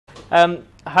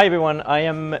Hi everyone, I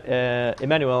am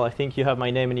Emmanuel. I think you have my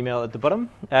name and email at the bottom.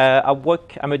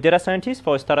 I'm a data scientist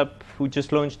for a startup who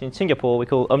just launched in Singapore. We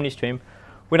call Omnistream.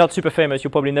 We're not super famous.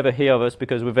 You'll probably never hear of us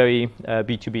because we're very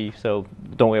B2B, so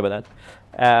don't worry about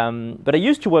that. But I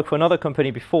used to work for another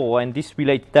company before, and this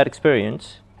relates to that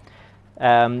experience.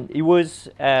 It was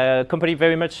a company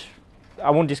very much, I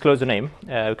won't disclose the name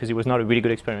because it was not a really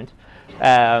good experiment.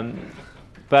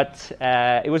 But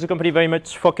it was a company very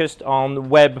much focused on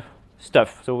web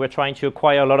stuff. So we're trying to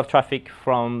acquire a lot of traffic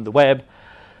from the web,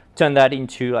 turn that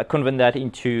into, convert that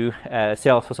into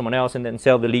sales for someone else, and then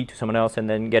sell the lead to someone else, and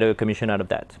then get a commission out of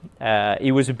that.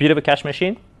 It was a bit of a cash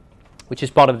machine, which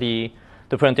is part of the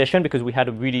presentation because we had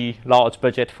a really large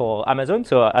budget for Amazon.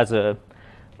 So as a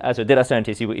data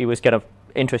scientist, it was kind of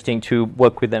interesting to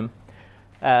work with them.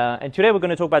 And today we're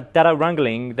going to talk about data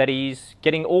wrangling, that is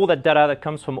getting all that data that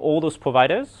comes from all those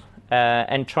providers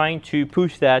and trying to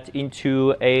push that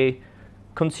into a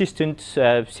consistent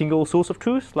single source of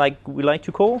truth, like we like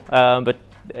to call, but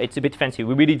it's a bit fancy.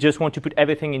 We really just want to put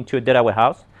everything into a data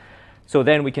warehouse. So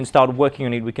then we can start working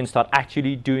on it. We can start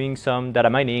actually doing some data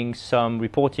mining, some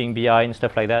reporting, BI, and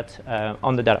stuff like that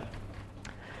on the data.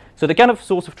 So the kind of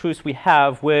source of truth we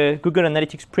have, where Google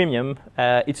Analytics Premium,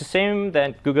 it's the same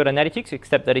than Google Analytics,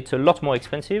 except that it's a lot more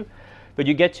expensive, but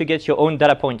you get to get your own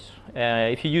data points.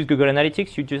 If you use Google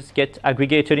Analytics, you just get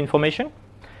aggregated information.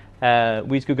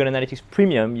 With Google Analytics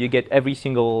Premium, you get every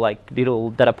single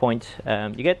little data point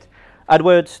you get.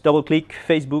 AdWords, DoubleClick,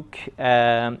 Facebook,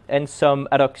 and some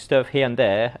ad hoc stuff here and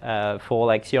there for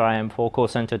CRM, for call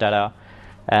center data.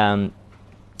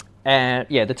 And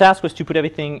yeah, the task was to put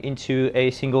everything into a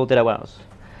single data warehouse.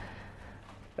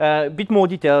 A bit more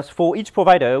details. For each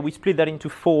provider, we split that into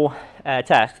 4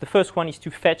 tasks. The first one is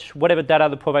to fetch whatever data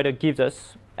the provider gives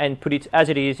us and put it as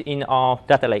it is in our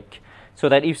data lake, so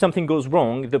that if something goes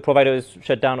wrong, the provider is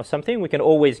shut down or something, we can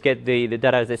always get the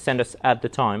data they send us at the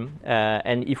time.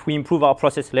 And if we improve our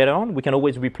process later on, we can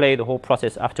always replay the whole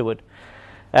process afterward.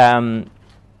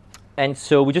 And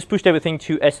so we just pushed everything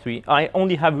to S3. I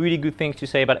only have really good things to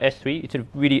say about S3. It's a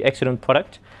really excellent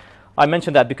product. I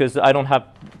mentioned that because I don't have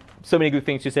so many good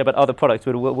things to say about other products,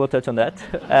 but we'll touch on that.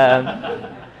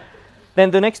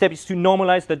 Then the next step is to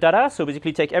normalize the data. So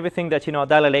basically take everything that's in our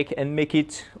data lake and make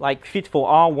it fit for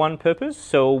our one purpose.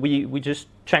 So we just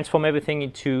transform everything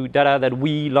into data that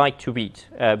we like to read,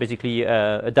 basically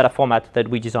a data format that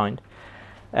we designed.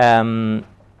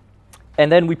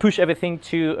 And then we push everything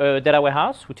to a data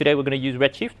warehouse. Today we're going to use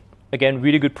Redshift. Again,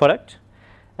 really good product.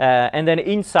 And then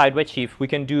inside Redshift, we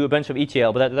can do a bunch of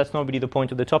ETL, but that's not really the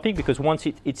point of the topic, because once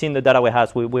it's in the data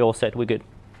warehouse, we're all set, we're good.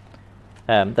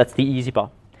 That's the easy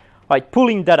part. Right,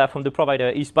 pulling data from the provider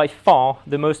is by far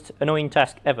the most annoying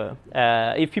task ever.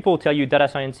 If people tell you data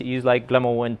science is like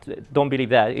glamour, and don't believe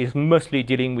that, it's mostly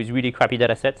dealing with really crappy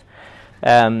data sets.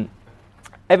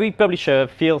 Every publisher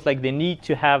feels like they need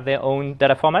to have their own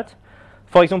data format.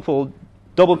 For example,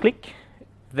 DoubleClick,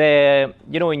 they're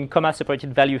in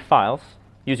comma-separated value files.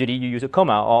 Usually you use a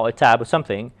comma or a tab or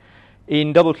something.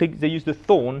 In DoubleClick, they use the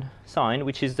thorn sign,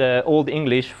 which is Old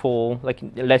English for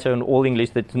a letter in Old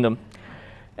English.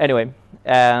 Anyway,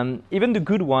 even the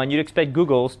good one, you'd expect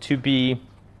Google's to be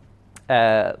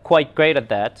quite great at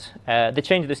that. They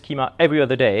change the schema every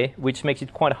other day, which makes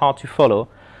it quite hard to follow.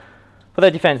 For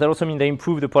their defense, that also means they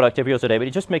improve the product every other day, but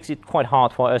it just makes it quite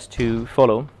hard for us to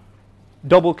follow.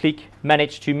 DoubleClick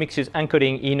managed to mix its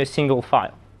encoding in a single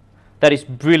file. That is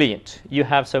brilliant. You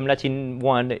have some Latin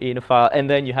one in a file, and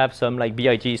then you have some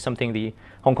BIG, something the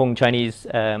Hong Kong Chinese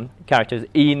characters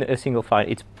in a single file.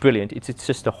 It's brilliant. It's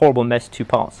just a horrible mess to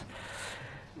parse.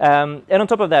 And on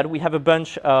top of that, we have a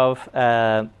bunch of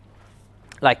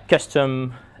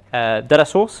custom data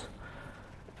source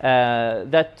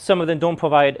that some of them don't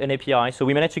provide an API. So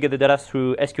we managed to get the data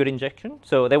through SQL injection.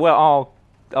 So they were our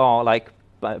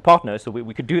partners, so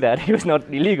we could do that. It was not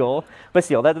illegal, but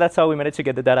still, that's how we managed to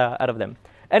get the data out of them.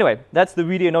 Anyway, that's the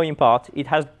really annoying part. It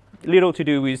has little to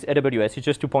do with AWS. It's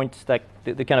just to point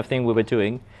the kind of thing we were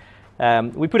doing.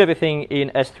 We put everything in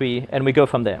S3, and we go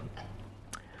from there.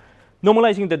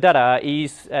 Normalizing the data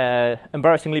is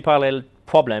embarrassingly parallel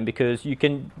problem, because you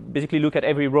can basically look at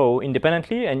every row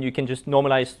independently, and you can just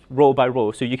normalize row by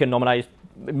row. So you can normalize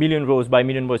a million rows by a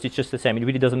million rows. It's just the same. It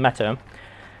really doesn't matter.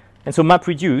 And so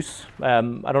MapReduce, I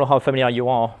don't know how familiar you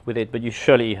are with it, but you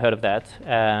surely heard of that.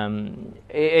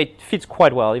 It fits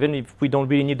quite well, even if we don't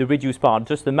really need the reduce part,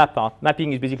 just the map part.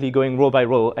 Mapping is basically going row by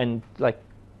row and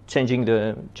changing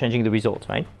the results,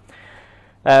 right?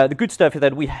 The good stuff is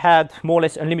that we had more or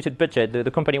less unlimited budget.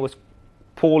 The company was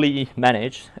poorly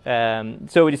managed,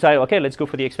 so we decided, okay, let's go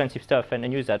for the expensive stuff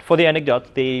and use that. For the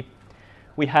anecdote,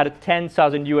 we we had a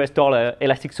 $10,000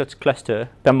 Elasticsearch cluster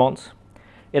per month.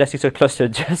 Elasticsearch cluster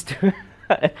just to,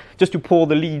 just to pull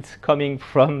the leads coming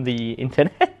from the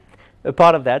internet, a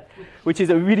part of that, which is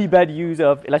a really bad use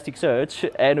of Elasticsearch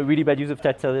and a really bad use of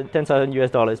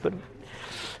 $10,000, but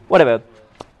whatever.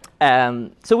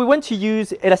 So we want to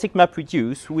use Elastic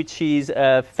MapReduce, which is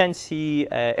a fancy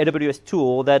AWS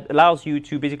tool that allows you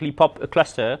to basically pop a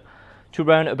cluster to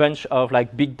run a bunch of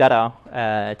like big data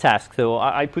tasks. So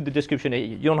I put the description,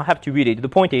 you don't have to read it. The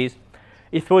point is,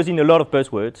 it throws in a lot of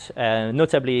buzzwords,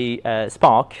 notably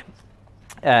Spark,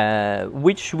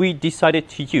 which we decided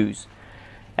to use.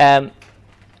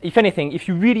 If anything, if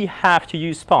you really have to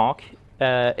use Spark,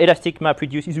 Elastic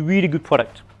MapReduce is a really good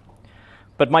product.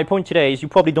 But my point today is you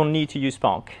probably don't need to use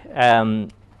Spark.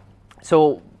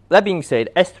 So that being said,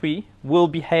 S3 will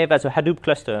behave as a Hadoop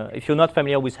cluster. If you're not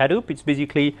familiar with Hadoop, it's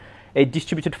basically a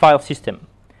distributed file system.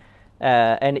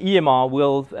 And EMR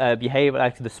will behave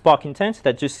like the Spark instance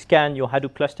that just scan your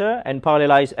Hadoop cluster and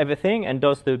parallelize everything and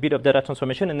does the bit of data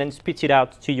transformation and then spits it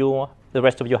out to the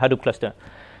rest of your Hadoop cluster.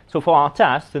 So for our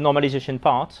task, the normalization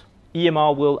part,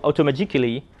 EMR will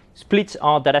automatically split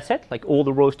our data set, like all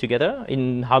the rows together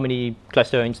in how many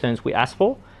cluster instances we ask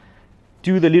for,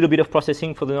 do the little bit of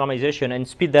processing for the normalization and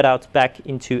spit that out back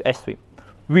into S3.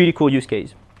 Really cool use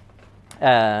case.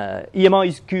 EMR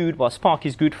is good, well, Spark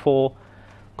is good for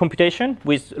computation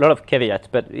with a lot of caveats,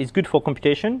 but it's good for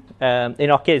computation. In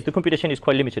our case, the computation is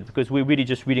quite limited because we're really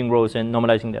just reading rows and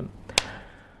normalizing them.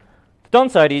 The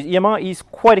downside is EMR is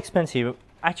quite expensive.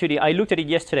 Actually, I looked at it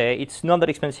yesterday. It's not that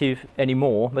expensive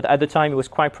anymore, but at the time it was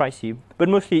quite pricey. But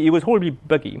mostly it was horribly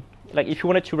buggy. Like if you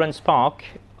wanted to run Spark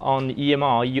on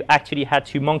EMR, you actually had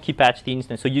to monkey patch the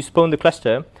instance. So you spawn the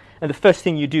cluster, and the first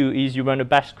thing you do is you run a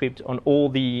bash script on all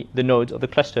the nodes of the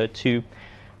cluster to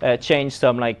change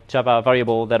some like Java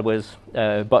variable that was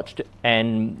botched,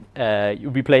 and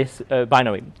you replace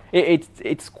binary.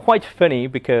 It's quite funny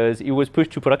because it was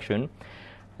pushed to production.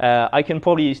 I can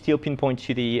probably still pinpoint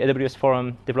to the AWS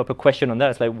forum developer question on that.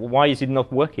 It's like, why is it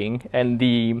not working? And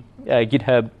the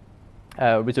GitHub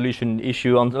resolution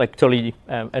issue on like totally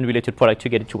unrelated product to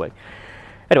get it to work.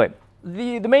 Anyway,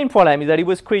 the main problem is that it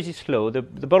was crazy slow. The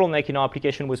bottleneck in our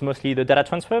application was mostly the data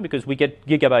transfer because we get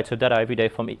gigabytes of data every day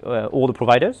from all the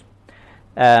providers.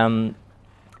 And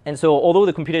so although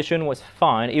the computation was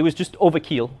fine, it was just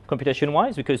overkill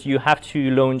computation-wise because you have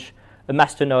to launch a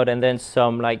master node and then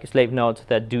some like slave nodes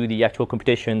that do the actual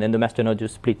computation, and the master node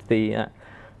just split the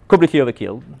completely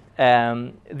overkill.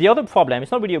 The other problem,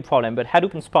 it's not really a problem, but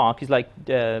Hadoop and Spark is like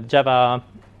Java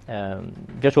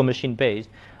virtual machine based.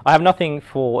 I have nothing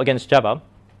against Java.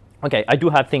 Okay, I do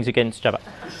have things against Java,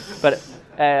 but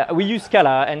we use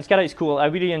Scala, and Scala is cool. I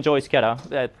really enjoy Scala.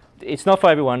 It's not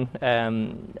for everyone.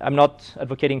 I'm not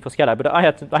advocating for Scala, but I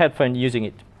had fun using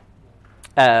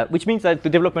it, which means that the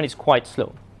development is quite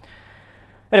slow.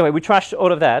 Anyway, we trashed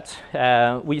all of that.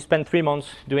 We spent 3 months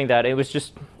doing that. It was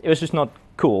just not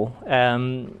cool.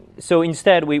 So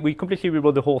instead, we completely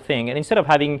rewrote the whole thing. And instead of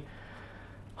having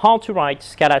hard to write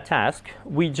Scala task,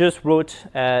 we just wrote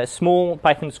a small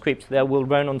Python script that will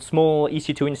run on small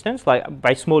EC2 instance. Like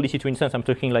by small EC2 instance, I'm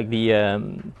talking like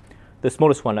the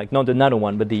smallest one, like not the nano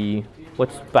one, but the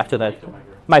what's after that,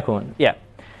 micro one. Yeah.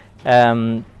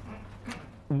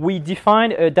 We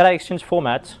defined a data exchange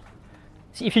format.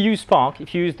 See, if you use Spark,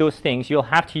 if you use those things, you'll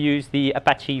have to use the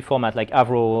Apache format like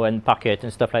Avro and Parquet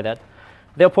and stuff like that.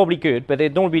 They're probably good, but they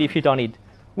don't really fit on it.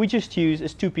 We just use a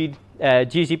stupid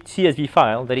gzip CSV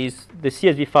file. That is the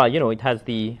CSV file, you know, it has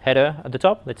the header at the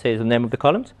top, let's say the name of the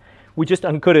columns. We just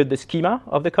encoded the schema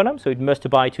of the column, so it must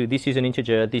abide to this is an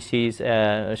integer, this is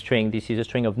a string, this is a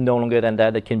string of no longer than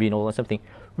that can be null or something.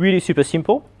 Really super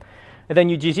simple. And then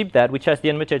you gzip that, which has the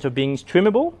advantage of being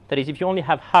streamable. That is, if you only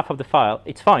have half of the file,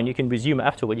 it's fine. You can resume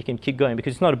afterward. You can keep going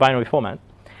because it's not a binary format.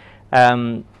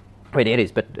 Well, it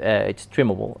is, but it's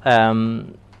streamable.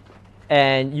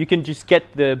 And you can just get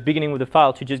the beginning of the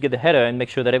file to just get the header and make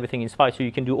sure that everything is fine. So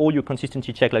you can do all your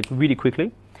consistency check like really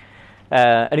quickly.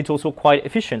 And it's also quite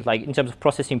efficient, like in terms of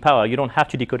processing power. You don't have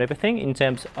to decode everything. In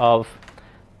terms of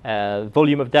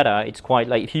volume of data, it's quite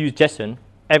like if you use JSON,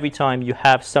 every time you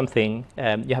have something,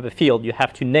 you have a field, you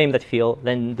have to name that field,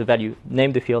 then the value,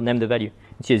 name the field, name the value.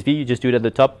 In CSV, you just do it at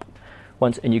the top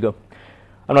once and you go.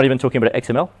 I'm not even talking about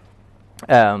XML.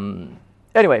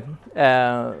 Anyway,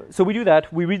 so we do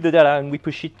that, we read the data and we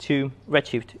push it to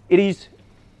Redshift. It is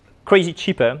crazy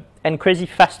cheaper and crazy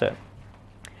faster.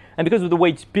 And because of the way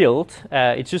it's built,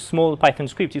 it's just small Python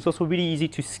script, it's also really easy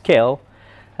to scale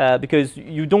because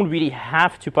you don't really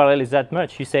have to parallelize that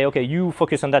much. You say, okay, you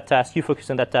focus on that task, you focus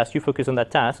on that task, you focus on that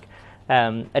task,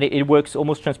 and it works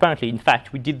almost transparently. In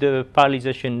fact, we did the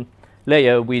parallelization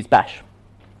layer with Bash.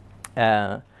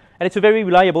 And it's a very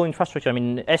reliable infrastructure. I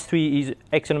mean, S3 is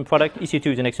excellent product.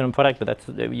 EC2 is an excellent product, but that's,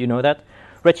 you know that.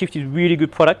 Redshift is really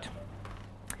good product.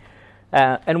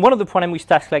 And one of the problems with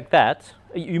stacks like that,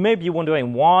 you may be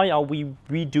wondering, why are we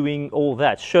redoing all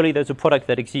that? Surely there's a product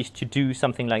that exists to do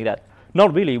something like that.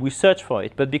 Not really. We searched for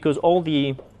it, but because all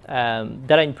the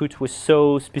data input was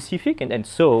so specific and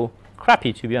so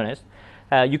crappy, to be honest,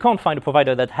 you can't find a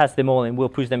provider that has them all and will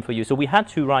push them for you. So we had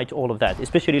to write all of that,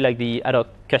 especially like the ad hoc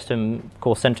custom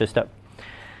call center stuff.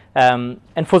 And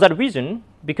for that reason,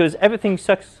 because everything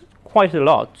sucks quite a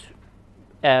lot,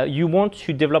 you want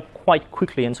to develop quite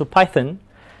quickly. And so Python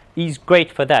is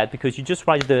great for that, because you just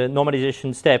write the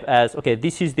normalization step as, OK,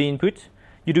 this is the input.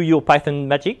 You do your Python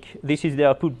magic. This is the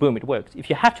output. Boom, it works. If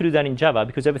you have to do that in Java,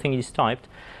 because everything is typed,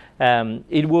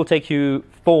 it will take you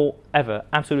forever,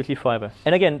 absolutely forever.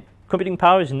 And again, computing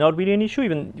power is not really an issue,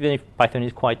 even if Python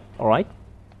is quite all right.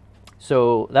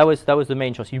 So that was the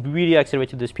main choice. It really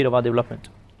accelerated the speed of our development.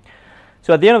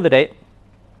 So at the end of the day,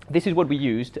 this is what we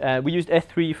used. We used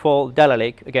S3 for Data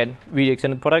Lake. Again, really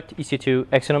excellent product. EC2,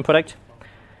 excellent product.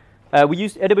 We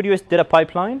used AWS Data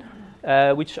Pipeline,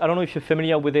 which I don't know if you're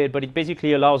familiar with it, but it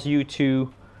basically allows you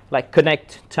to like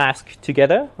connect tasks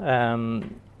together.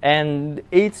 And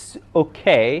it's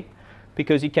OK,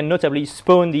 because it can notably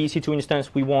spawn the EC2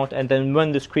 instance we want and then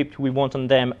run the script we want on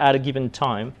them at a given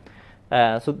time.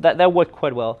 So that worked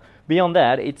quite well. Beyond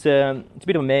that, it's a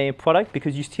bit of a meh product,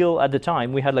 because you still, at the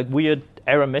time, we had like weird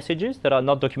error messages that are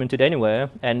not documented anywhere,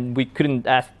 and we couldn't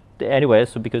ask anywhere,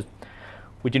 so because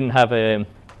we didn't have a,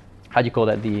 how do you call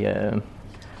that, the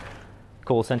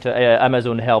call center,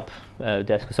 Amazon help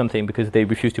desk or something, because they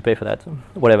refused to pay for that,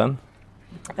 whatever.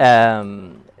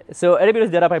 So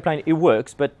AWS Data Pipeline, it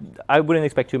works, but I wouldn't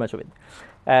expect too much of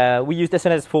it. We used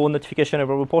SNS for notification and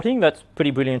reporting. That's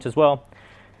pretty brilliant as well.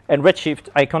 And Redshift,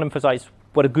 I can't emphasize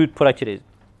what a good product it is.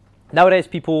 Nowadays,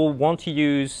 people want to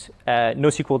use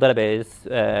NoSQL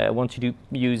database, want to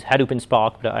use Hadoop and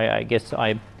Spark, but I guess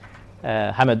I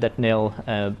hammered that nail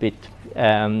a bit.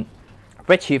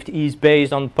 Redshift is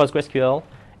based on PostgreSQL.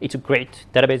 It's a great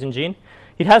database engine.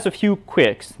 It has a few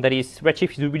quirks. That is,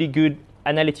 Redshift is a really good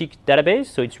analytic database,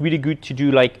 so it's really good to do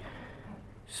like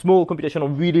small computation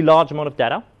on really large amount of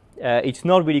data. It's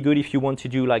not really good if you want to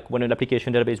do like when an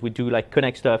application database would do like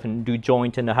connect stuff and do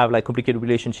joint and have like complicated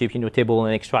relationship in your table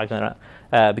and extract,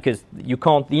 because you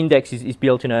can't. The index is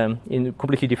built in a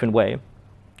completely different way.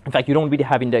 In fact, you don't really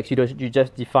have index. You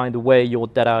just define the way your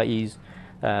data is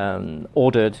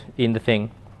ordered in the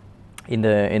thing, in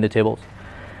the tables.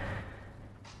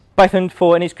 Python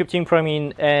for any scripting,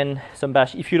 programming, and some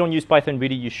Bash. If you don't use Python,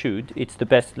 really, you should. It's the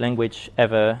best language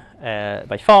ever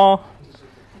by far.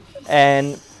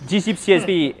 And gzip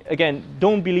CSV, again,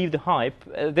 don't believe the hype.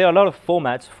 There are a lot of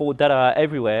formats for data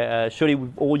everywhere. Surely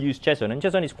we've all used JSON, and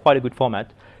JSON is quite a good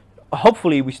format.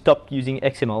 Hopefully we stopped using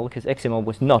XML, because XML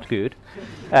was not good.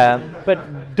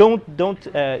 But don't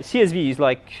CSV is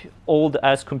like old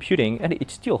as computing, and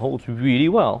it still holds really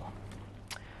well.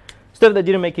 Stuff that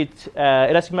didn't make it,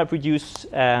 Elastic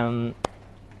MapReduce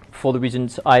for the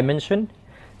reasons I mentioned.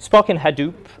 Spark and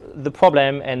Hadoop, the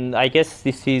problem, and I guess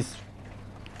this is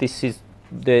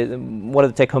one of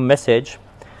the take-home message.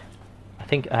 I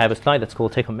think I have a slide that's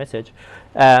called take-home message.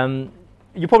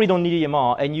 You probably don't need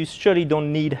EMR, and you surely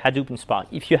don't need Hadoop and Spark.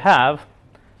 If you have,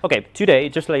 OK, today,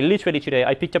 just like literally today,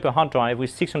 I picked up a hard drive with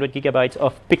 600 gigabytes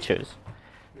of pictures.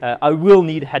 I will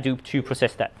need Hadoop to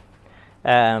process that.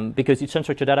 Because it's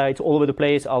unstructured data, it's all over the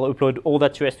place. I'll upload all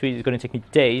that to S3. It's going to take me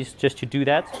days just to do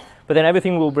that. But then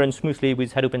everything will run smoothly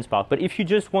with Hadoop and Spark. But if you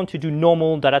just want to do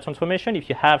normal data transformation, if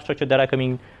you have structured data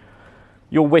coming,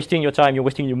 you're wasting your time, you're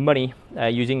wasting your money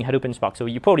using Hadoop and Spark. So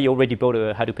you probably already bought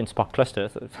a Hadoop and Spark cluster,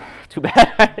 so too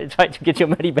bad. Try to get your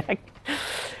money back.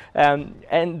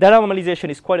 And data normalization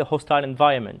is quite a hostile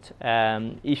environment.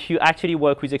 If you actually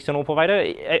work with external provider,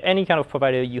 any kind of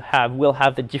provider you have will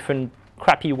have the different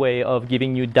crappy way of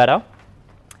giving you data.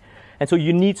 And so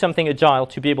you need something agile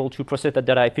to be able to process that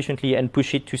data efficiently and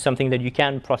push it to something that you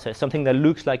can process, something that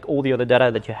looks like all the other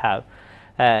data that you have.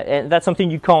 And that's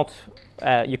something you can't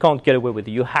get away with.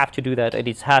 You have to do that, and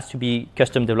it has to be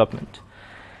custom development.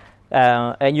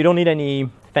 And you don't need any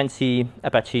fancy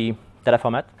Apache data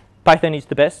format. Python is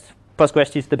the best.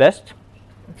 Postgres is the best.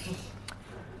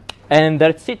 And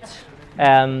that's it.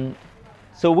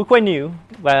 So we're quite new.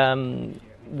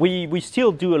 We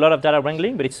still do a lot of data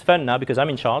wrangling, but it's fun now because I'm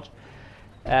in charge.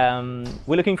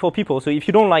 We're looking for people. So if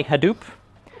you don't like Hadoop,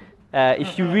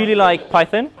 if you really like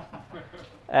Python,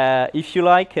 if you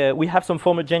like, we have some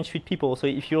former Gen Suite people. So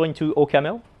if you're into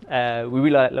OCaml, we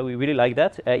really like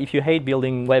that. If you hate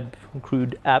building web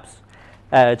crude apps,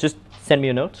 just send me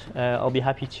a note. I'll be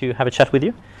happy to have a chat with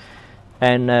you.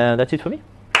 And that's it for me.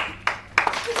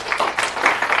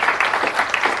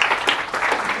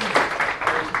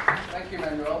 Thank you,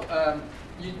 Emmanuel.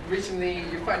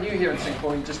 You're quite new here in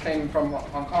Singapore. You just came from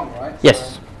Hong Kong, right?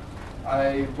 Yes. So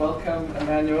I welcome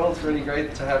Emmanuel. It's really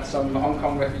great to have some Hong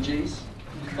Kong refugees.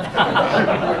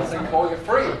 In Singapore, you're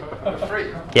free. You're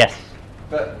free. Yes.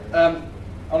 But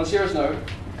on a serious note,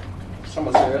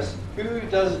 somewhat serious, who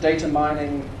does data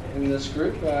mining in this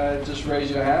group? Just raise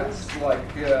your hands.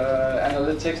 Like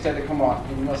analytics data. Come on,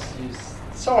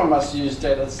 someone must use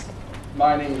data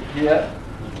mining here.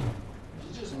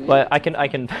 Just me. Well, I can. I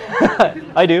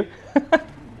do.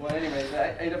 Well, anyway,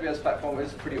 the AWS platform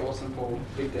is pretty awesome for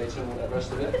big data and all that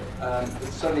rest of it.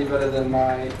 It's certainly better than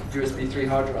my USB 3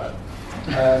 hard drive,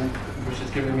 which has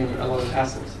given me a lot of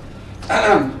hassles.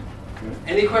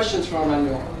 Any questions from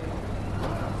Emmanuel?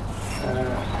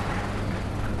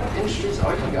 Industries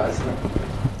open, guys.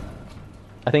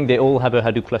 I think they all have a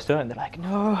Hadoop cluster, and they're like,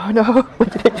 no. On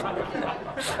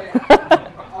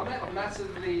that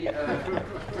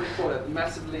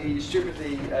massively,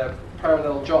 stupidly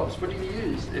parallel jobs, what do you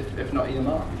use if not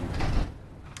EMR?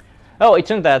 Oh, it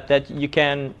turns out that you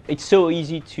can. It's so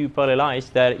easy to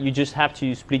parallelize that you just have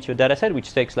to split your data set,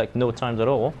 which takes like no time at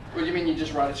all. What do you mean? You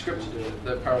just write a script to do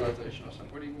the parallelization or something?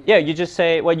 What do you mean? Yeah, you just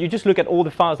say, well, you just look at all the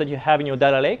files that you have in your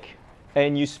data lake,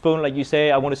 and you spawn, like you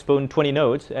say, I want to spawn 20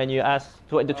 nodes, and you ask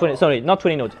the 20. Sorry, not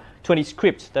 20 nodes, 20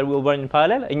 scripts that will run in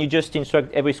parallel, and you just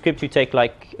instruct every script to take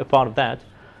like a part of that.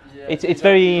 Yeah, it's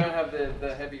very. You don't have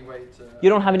the heavy weight. You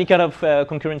don't have any kind of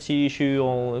concurrency issue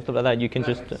or stuff like that. You can that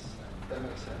just. That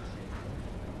makes sense.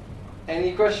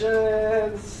 Any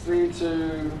questions? 3,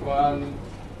 2, 1.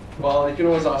 Well, you can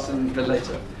always ask them a bit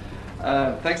later.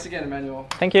 Thanks again, Emmanuel.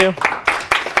 Thank you.